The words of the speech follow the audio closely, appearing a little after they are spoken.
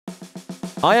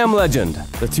I Am Legend,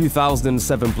 the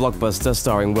 2007 blockbuster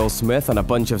starring Will Smith and a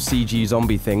bunch of CG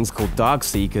zombie things called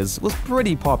Darkseekers, was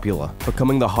pretty popular,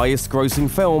 becoming the highest-grossing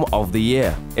film of the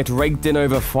year. It raked in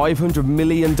over $500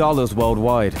 million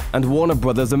worldwide, and Warner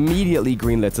Brothers immediately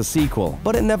greenlit a sequel,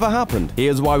 but it never happened.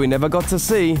 Here's why we never got to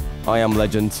see I Am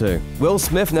Legend 2. Will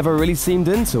Smith never really seemed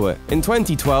into it. In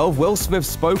 2012, Will Smith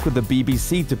spoke with the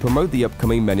BBC to promote the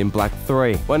upcoming Men in Black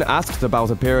 3. When asked about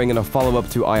appearing in a follow-up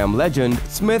to I Am Legend,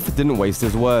 Smith didn't waste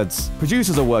his words.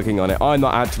 Producers are working on it, I'm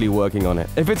not actually working on it.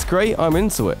 If it's great, I'm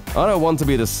into it. I don't want to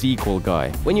be the sequel guy.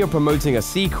 When you're promoting a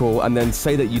sequel and then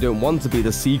say that you don't want to be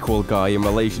the sequel guy in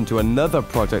relation to another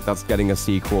project that's getting a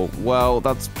sequel, well,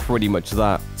 that's pretty much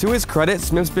that. To his credit,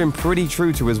 Smith's been pretty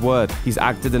true to his word. He's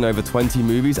acted in over 20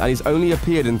 movies and he's only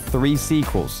appeared in 3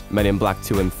 sequels, Men in Black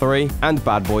 2 and 3, and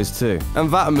Bad Boys 2. And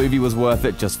that movie was worth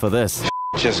it just for this.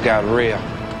 Just got real.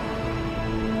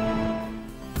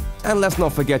 And let's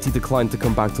not forget he declined to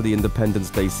come back to the Independence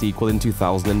Day sequel in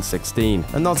 2016.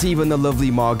 And not even the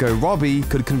lovely Margot Robbie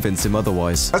could convince him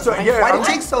otherwise. That's what, yeah, why did it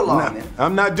take so long, man?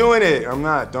 I'm not doing it. I'm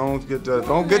not. Don't get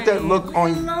that look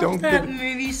on. I love that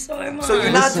movie so much. So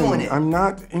you're not doing it? I'm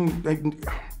not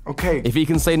okay. If he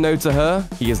can say no to her,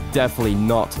 he is definitely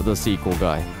not the sequel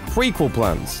guy. Prequel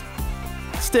plans.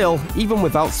 Still, even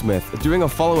without Smith, doing a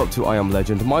follow-up to I Am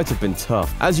Legend might have been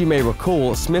tough. As you may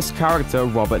recall, Smith's character,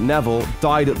 Robert Neville,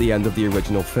 died at the end of the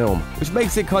original film, which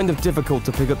makes it kind of difficult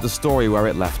to pick up the story where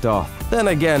it left off. Then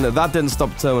again, that didn't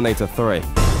stop Terminator 3.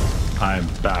 I'm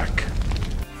back.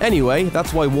 Anyway,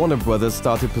 that's why Warner Brothers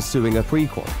started pursuing a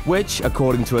prequel, which,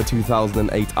 according to a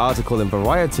 2008 article in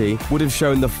Variety, would have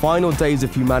shown the final days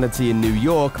of humanity in New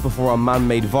York before a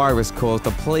man-made virus caused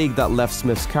a plague that left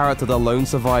Smith's character the lone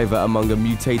survivor among a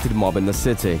mutated mob in the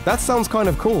city. That sounds kind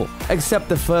of cool, except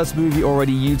the first movie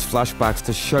already used flashbacks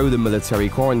to show the military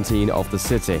quarantine of the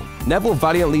city. Neville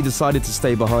valiantly decided to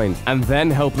stay behind, and then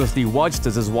helplessly watched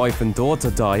as his wife and daughter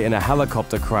die in a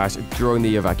helicopter crash during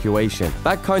the evacuation.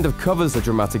 That kind of covers the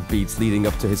dramatic beats leading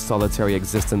up to his solitary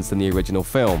existence in the original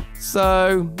film.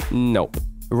 So, nope.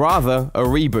 Rather, a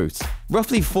reboot.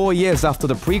 Roughly 4 years after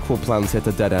the prequel plans hit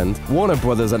a dead end, Warner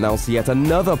Brothers announced yet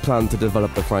another plan to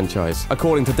develop the franchise.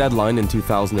 According to Deadline in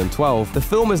 2012, the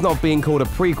film is not being called a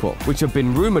prequel, which had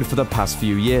been rumored for the past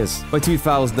few years. By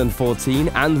 2014,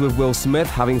 and with Will Smith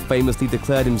having famously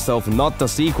declared himself not the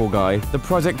sequel guy, the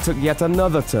project took yet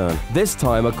another turn, this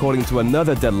time according to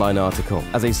another Deadline article,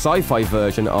 as a sci-fi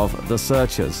version of The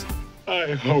Searchers.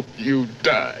 I hope you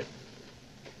die.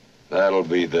 That'll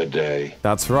be the day.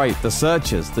 That's right, The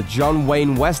Searchers, the John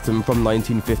Wayne Western from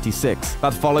 1956,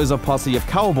 that follows a posse of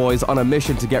cowboys on a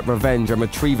mission to get revenge and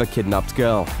retrieve a kidnapped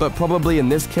girl. But probably in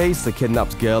this case, the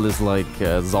kidnapped girl is like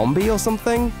a zombie or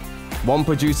something? One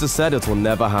producer said it will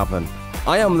never happen.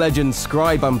 I Am Legend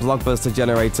scribe and blockbuster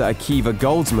generator Akiva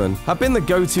Goldsman had been the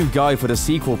go-to guy for the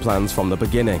sequel plans from the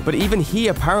beginning, but even he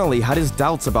apparently had his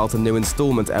doubts about a new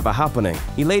installment ever happening.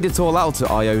 He laid it all out to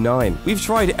IO9. We've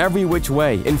tried every which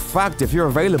way. In fact, if you're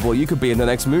available, you could be in the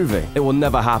next movie. It will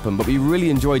never happen, but we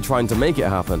really enjoyed trying to make it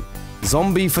happen.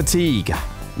 Zombie fatigue.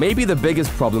 Maybe the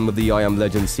biggest problem with the I Am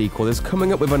Legend sequel is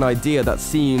coming up with an idea that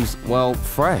seems, well,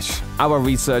 fresh. Our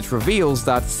research reveals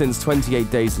that since 28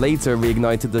 Days Later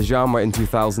reignited the genre in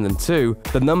 2002,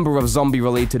 the number of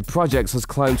zombie-related projects has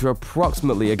climbed to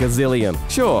approximately a gazillion.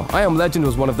 Sure, I Am Legend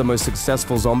was one of the most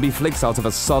successful zombie flicks out of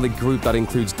a solid group that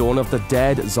includes Dawn of the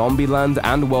Dead, Zombieland,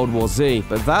 and World War Z,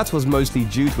 but that was mostly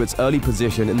due to its early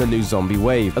position in the new zombie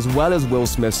wave, as well as Will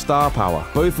Smith's star power,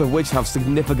 both of which have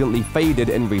significantly faded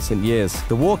in recent years.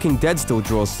 The Walking Dead still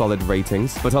draws solid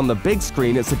ratings, but on the big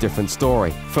screen it's a different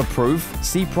story. For proof,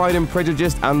 see Pride and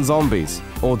Prejudice and Zombies.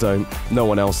 Or don't, no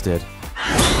one else did.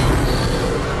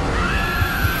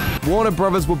 Warner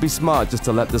Brothers would be smart just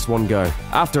to let this one go.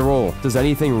 After all, does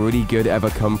anything really good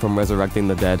ever come from resurrecting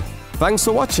the dead? Thanks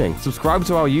for watching. Subscribe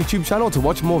to our YouTube channel to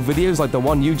watch more videos like the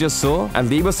one you just saw, and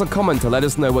leave us a comment to let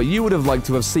us know what you would have liked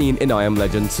to have seen in I Am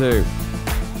Legend 2.